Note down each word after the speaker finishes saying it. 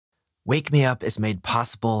Wake Me Up is made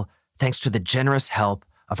possible thanks to the generous help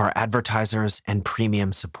of our advertisers and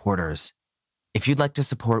premium supporters. If you'd like to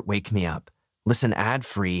support Wake Me Up, listen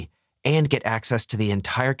ad-free, and get access to the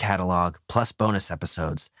entire catalog plus bonus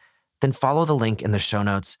episodes, then follow the link in the show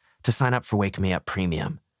notes to sign up for Wake Me Up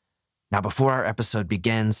Premium. Now, before our episode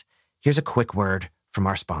begins, here's a quick word from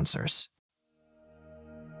our sponsors.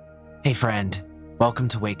 Hey friend, welcome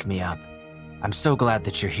to Wake Me Up. I'm so glad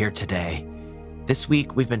that you're here today. This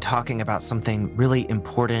week, we've been talking about something really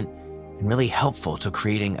important and really helpful to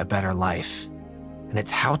creating a better life, and it's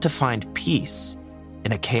how to find peace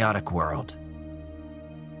in a chaotic world.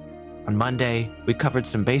 On Monday, we covered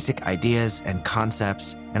some basic ideas and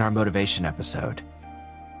concepts in our motivation episode.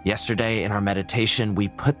 Yesterday, in our meditation, we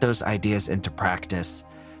put those ideas into practice,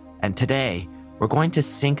 and today, we're going to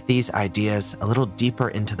sink these ideas a little deeper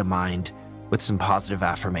into the mind with some positive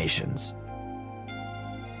affirmations.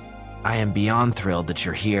 I am beyond thrilled that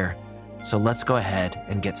you're here, so let's go ahead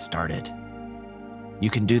and get started. You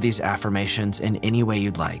can do these affirmations in any way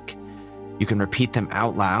you'd like. You can repeat them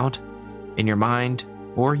out loud, in your mind,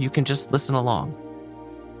 or you can just listen along.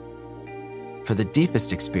 For the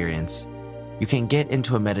deepest experience, you can get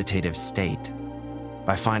into a meditative state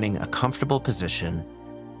by finding a comfortable position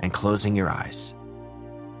and closing your eyes.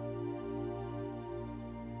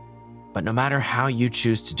 But no matter how you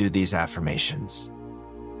choose to do these affirmations,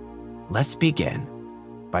 let's begin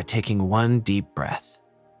by taking one deep breath.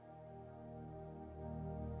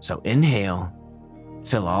 So inhale,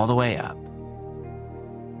 fill all the way up.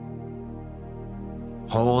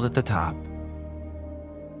 Hold at the top,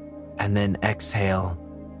 and then exhale,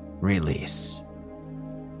 release.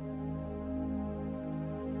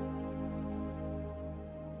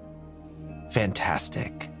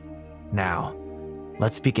 Fantastic. Now,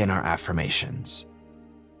 let's begin our affirmations.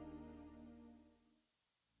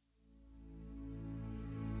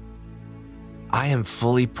 I am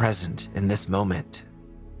fully present in this moment.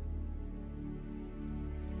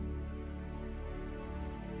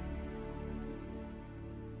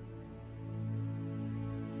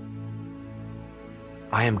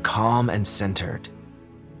 I am calm and centered.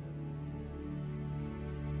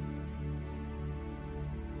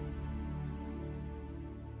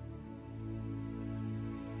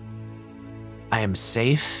 I am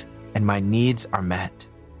safe and my needs are met.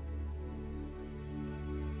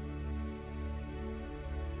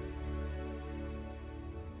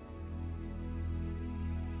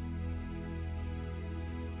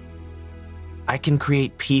 I can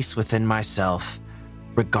create peace within myself,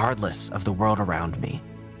 regardless of the world around me.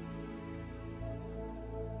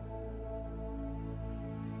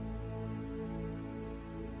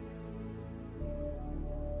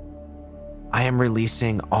 I am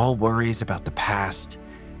releasing all worries about the past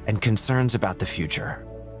and concerns about the future.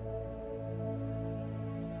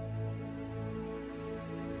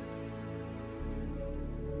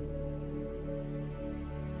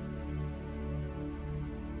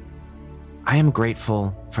 I am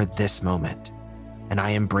grateful for this moment, and I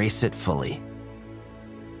embrace it fully.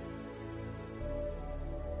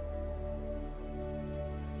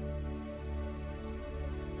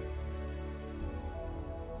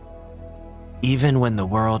 Even when the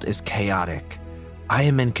world is chaotic, I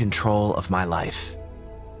am in control of my life.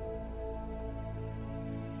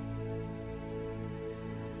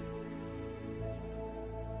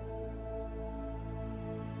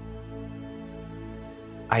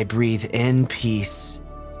 I breathe in peace,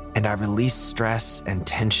 and I release stress and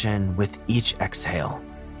tension with each exhale.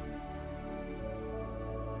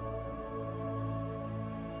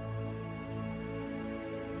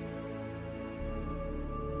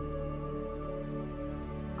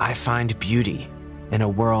 I find beauty in a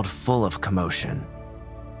world full of commotion.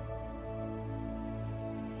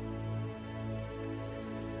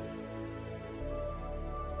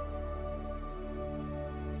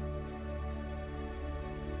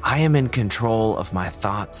 I am in control of my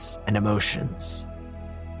thoughts and emotions.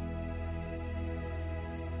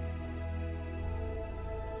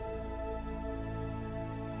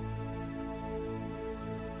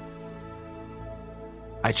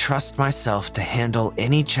 I trust myself to handle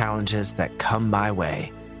any challenges that come my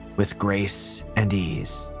way with grace and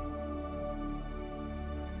ease.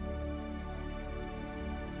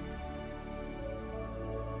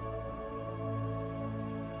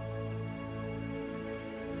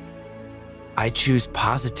 I choose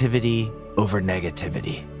positivity over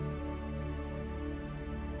negativity.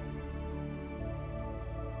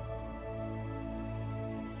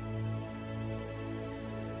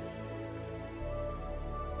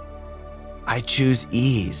 I choose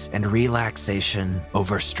ease and relaxation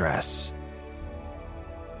over stress.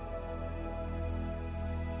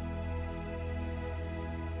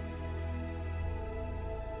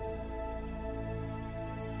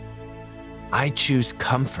 I choose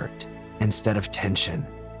comfort instead of tension.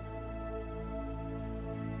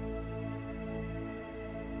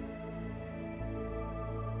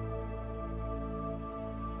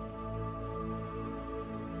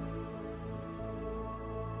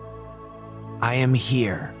 I am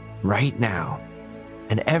here right now,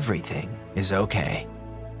 and everything is okay.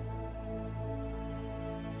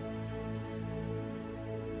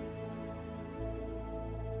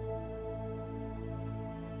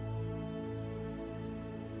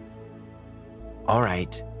 All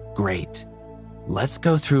right, great. Let's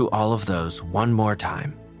go through all of those one more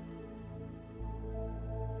time.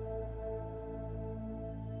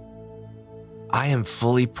 I am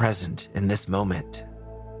fully present in this moment.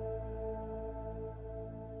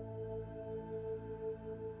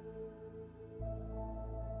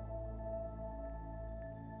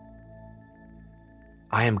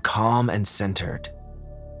 I am calm and centered.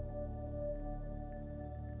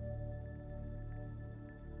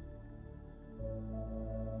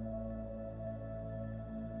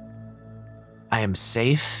 I am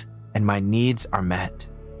safe and my needs are met.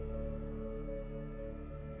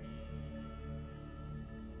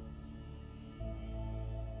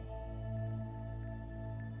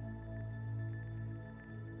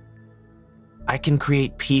 I can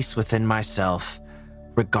create peace within myself,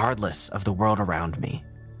 regardless of the world around me.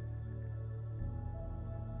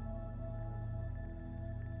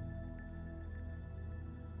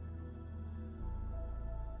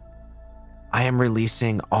 I am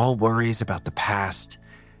releasing all worries about the past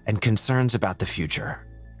and concerns about the future.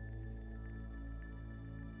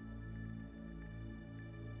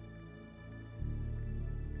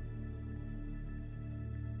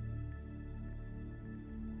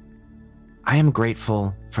 I am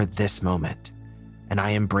grateful for this moment, and I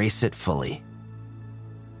embrace it fully.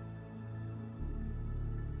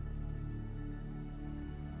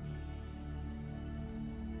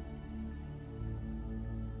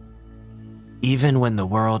 Even when the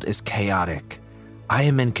world is chaotic, I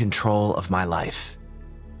am in control of my life.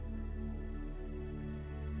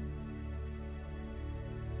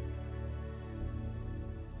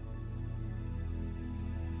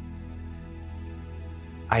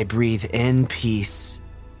 I breathe in peace,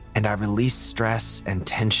 and I release stress and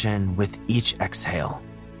tension with each exhale.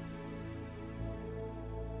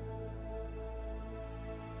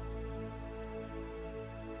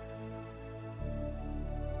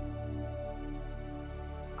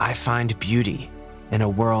 I find beauty in a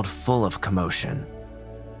world full of commotion.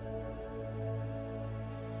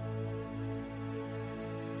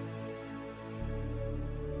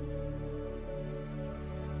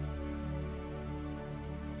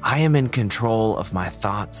 I am in control of my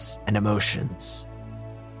thoughts and emotions.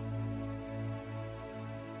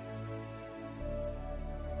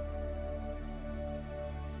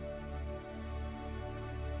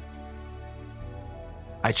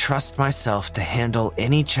 I trust myself to handle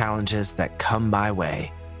any challenges that come my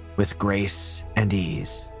way with grace and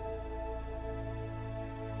ease.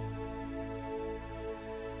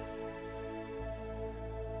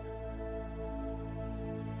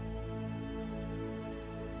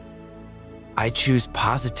 I choose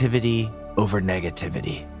positivity over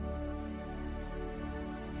negativity.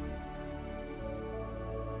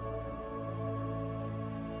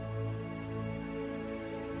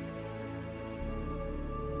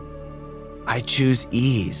 I choose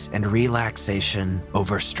ease and relaxation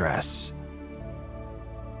over stress.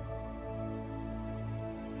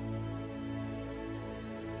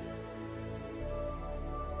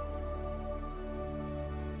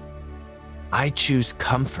 I choose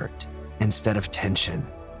comfort instead of tension.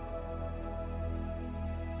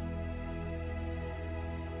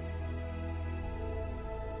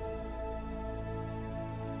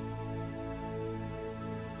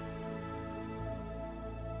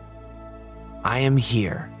 I am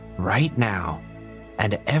here right now,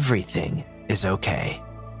 and everything is okay.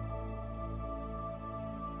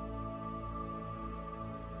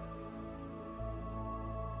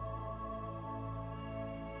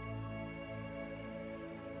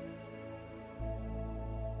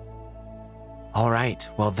 All right,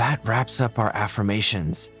 well, that wraps up our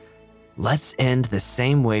affirmations. Let's end the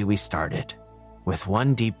same way we started, with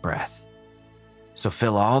one deep breath. So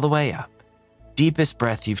fill all the way up. Deepest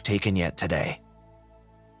breath you've taken yet today.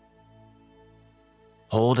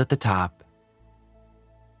 Hold at the top,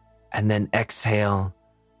 and then exhale,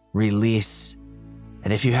 release,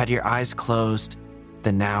 and if you had your eyes closed,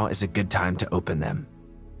 then now is a good time to open them.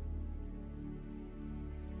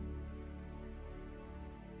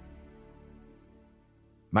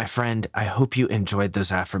 My friend, I hope you enjoyed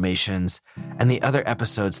those affirmations and the other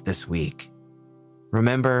episodes this week.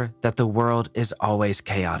 Remember that the world is always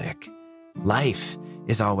chaotic. Life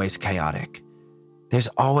is always chaotic. There's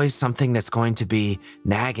always something that's going to be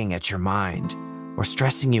nagging at your mind or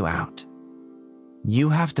stressing you out. You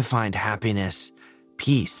have to find happiness,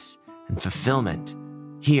 peace, and fulfillment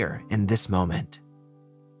here in this moment.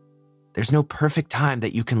 There's no perfect time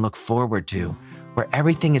that you can look forward to where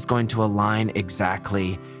everything is going to align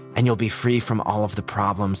exactly and you'll be free from all of the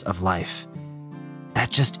problems of life. That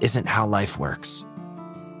just isn't how life works.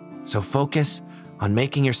 So focus on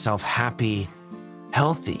making yourself happy,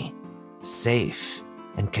 healthy, safe,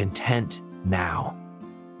 and content now.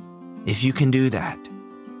 If you can do that,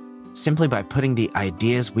 simply by putting the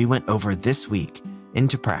ideas we went over this week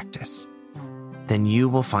into practice, then you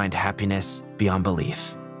will find happiness beyond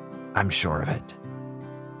belief. I'm sure of it.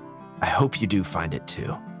 I hope you do find it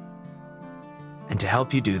too. And to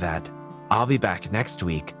help you do that, I'll be back next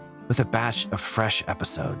week with a batch of fresh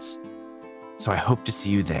episodes. So I hope to see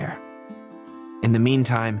you there. In the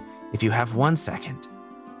meantime, if you have 1 second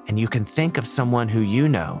and you can think of someone who you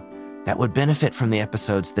know that would benefit from the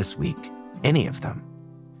episodes this week, any of them,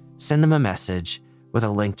 send them a message with a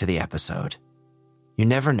link to the episode. You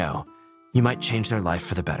never know, you might change their life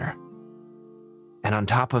for the better. And on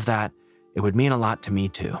top of that, it would mean a lot to me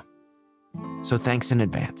too. So thanks in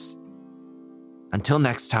advance. Until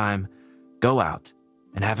next time, go out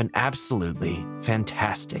and have an absolutely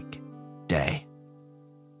fantastic day.